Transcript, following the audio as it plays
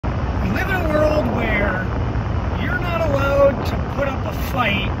a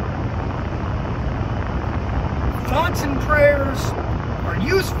fight, thoughts and prayers are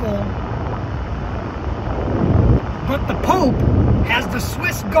useful, but the Pope has the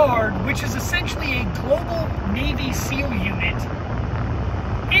Swiss Guard, which is essentially a global Navy SEAL unit,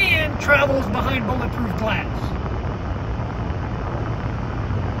 and travels behind bulletproof glass.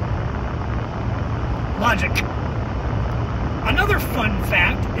 Logic. Another fun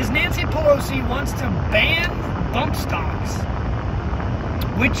fact is Nancy Pelosi wants to ban bump stocks,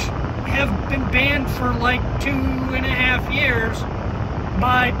 which have been banned for like 2.5 years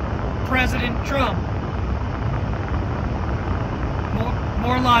by President Trump.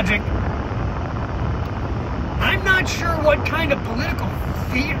 More logic. I'm not sure what kind of political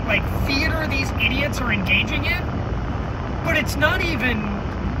theater these idiots are engaging in, but it's not even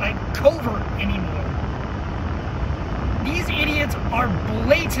like covert anymore. These idiots are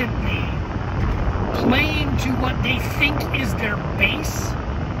blatantly playing to what they think is their base.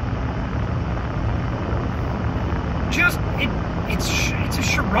 It's a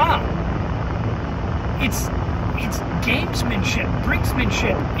charade. It's gamesmanship,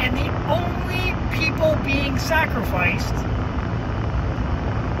 brinksmanship, and the only people being sacrificed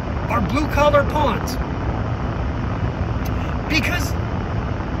are blue-collar pawns. Because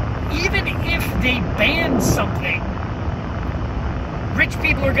even if they ban something, rich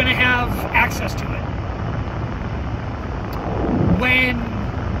people are going to have access to it. When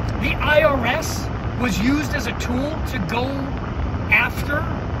the IRS was used as a tool to go after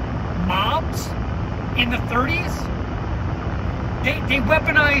mobs in the 30s, they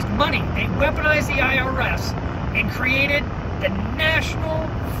weaponized money. They weaponized the IRS and created the National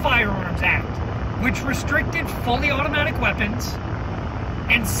Firearms Act, which restricted fully automatic weapons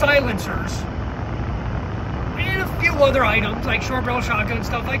and silencers and a few other items like short barrel shotgun and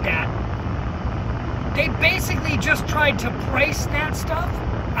stuff like that. They basically just tried to price that stuff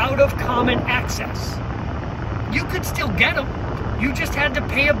out of common access. You could still get them, you just had to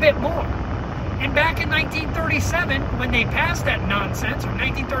pay a bit more. And back in 1937, when they passed that nonsense, or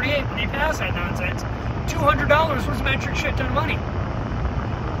 1938, when they passed that nonsense, $200 was a metric shit ton of money.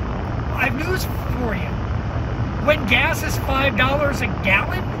 I have news for you. When gas is $5 a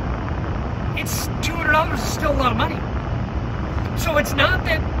gallon, it's $200 is still a lot of money. So it's not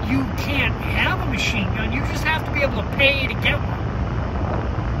that you can't have a machine gun, you just have to be able to pay to get one.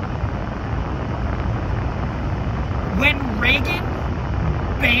 When Reagan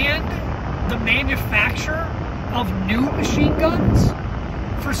banned the manufacture of new machine guns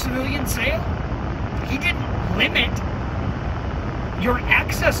for civilian sale, he didn't limit your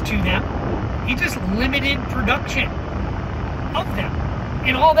access to them, he just limited production of them.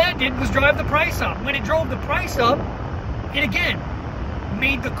 And all that did was drive the price up. When it drove the price up, it again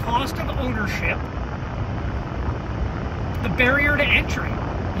made the cost of ownership the barrier to entry.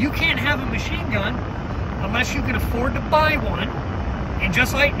 You can't have a machine gun unless you can afford to buy one. And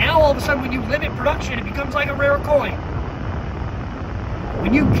just like now, all of a sudden, when you limit production, it becomes like a rare coin.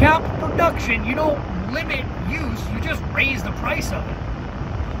 When you cap production, you don't limit use, you just raise the price of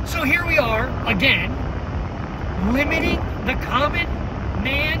it. So here we are, again, limiting the common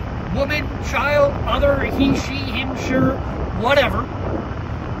man, woman, child, other, he, she, him, sure, whatever,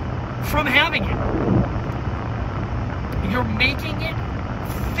 from having it. You're making it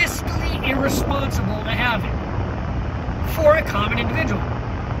fiscally irresponsible to have it for a common individual.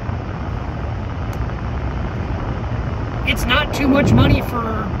 It's not too much money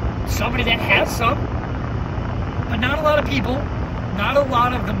for somebody that has some, but not a lot of people, not a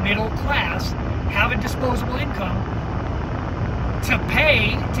lot of the middle class have a disposable income to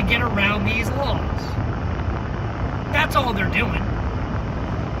pay to get around these laws. That's all they're doing.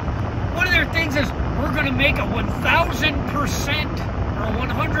 One of their things is, we're going to make a 1,000% or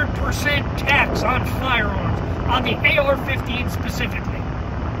 100% tax on firearms, on the AR-15 specifically.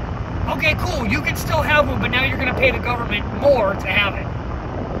 Okay, cool, you can still have one, but now you're going to pay the government more to have it.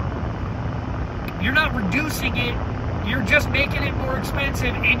 You're not reducing it, you're just making it more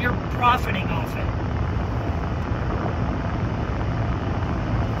expensive and you're profiting off it.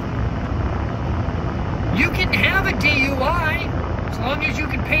 You can have a DUI as long as you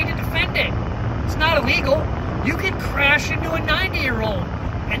can pay to defend it. It's not illegal. You can crash into a 90-year-old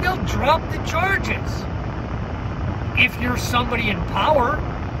and they'll drop the charges. If you're somebody in power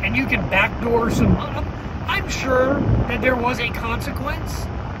and you can backdoor some, I'm sure that there was a consequence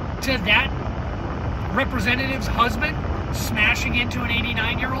to that representative's husband smashing into an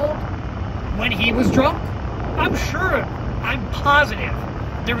 89-year-old when he was drunk. I'm sure, I'm positive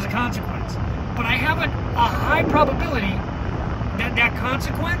there was a consequence. But I have a high probability that that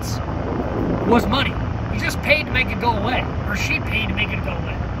consequence was money. You just paid to make it go away, or she paid to make it go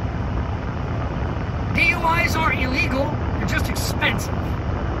away. DUIs aren't illegal, they're just expensive.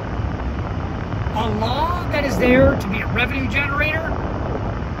 A law that is there to be a revenue generator?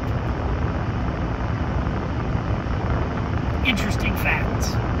 Interesting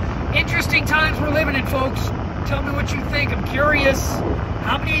facts. Interesting times we're living in, folks. Tell me what you think. I'm curious.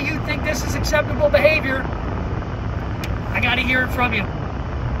 How many of you think this is acceptable behavior? I got to hear it from you.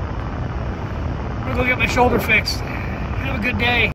 I'm going to go get my shoulder fixed. Have a good day.